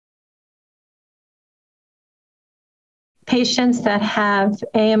patients that have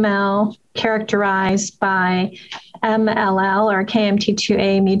AML characterized by MLL or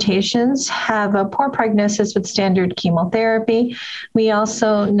KMT2A mutations have a poor prognosis with standard chemotherapy. We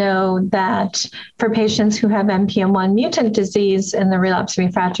also know that for patients who have NPM1-mutant disease in the relapsed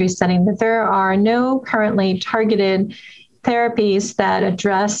refractory setting, that there are no currently targeted therapies that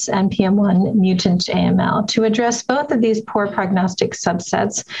address NPM1-mutant AML. To address both of these poor prognostic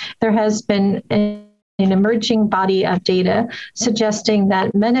subsets, there has been an emerging body of data suggesting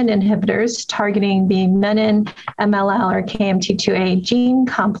that menin inhibitors targeting the menin-MLL or KMT2A gene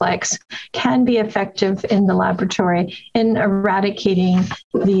complex can be effective in the laboratory in eradicating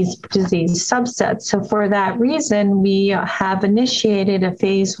these disease subsets. So for that reason, we have initiated a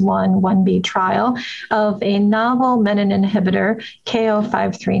phase 1/1b trial of a novel menin inhibitor,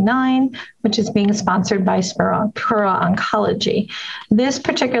 KO-539, which is being sponsored by Kura Oncology. This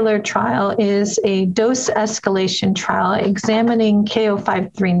particular trial is a dose-escalation trial examining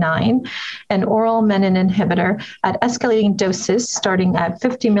KO-539, an oral menin inhibitor, at escalating doses starting at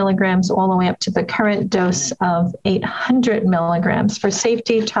 50 milligrams all the way up to the current dose of 800 milligrams for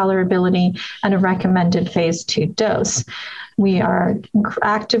safety, tolerability, and a recommended phase 2 dose. We are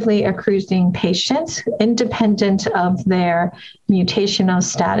actively accruing patients independent of their mutational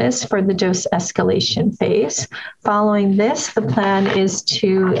status for the dose escalation phase. Following this, the plan is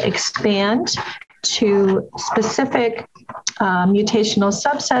to expand to specific mutational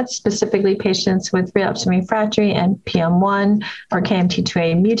subsets, specifically patients with relapsed and refractory NPM1 or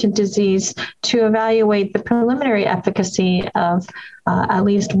KMT2A mutant disease, to evaluate the preliminary efficacy of at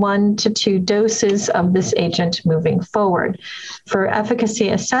least 1 to 2 doses of this agent moving forward. For efficacy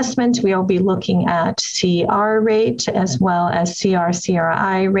assessment, we will be looking at CR rate as well as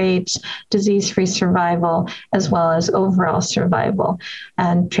CR/CRI rate, disease-free survival, as well as overall survival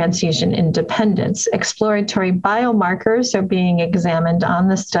and transfusion independence. Exploratory biomarkers are being examined on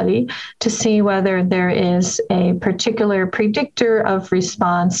the study to see whether there is a particular predictor of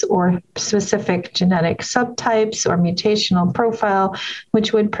response or specific genetic subtypes or mutational profile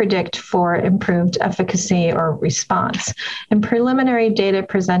which would predict for improved efficacy or response. In preliminary data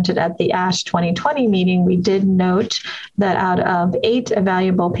presented at the ASH 2020 meeting, we did note that out of 8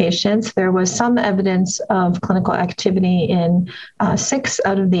 evaluable patients, there was some evidence of clinical activity in 6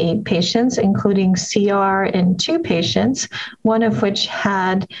 out of the 8 patients, including CR in 2 patients, one of which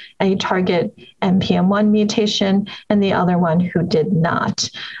had a target NPM1 mutation and the other one who did not.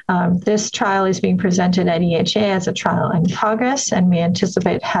 This trial is being presented at EHA as a trial in progress, and we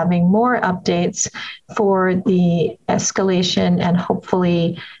anticipate having more updates for the escalation and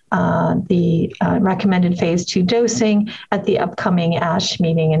hopefully the recommended phase 2 dosing at the upcoming ASH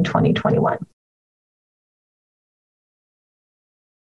meeting in 2021.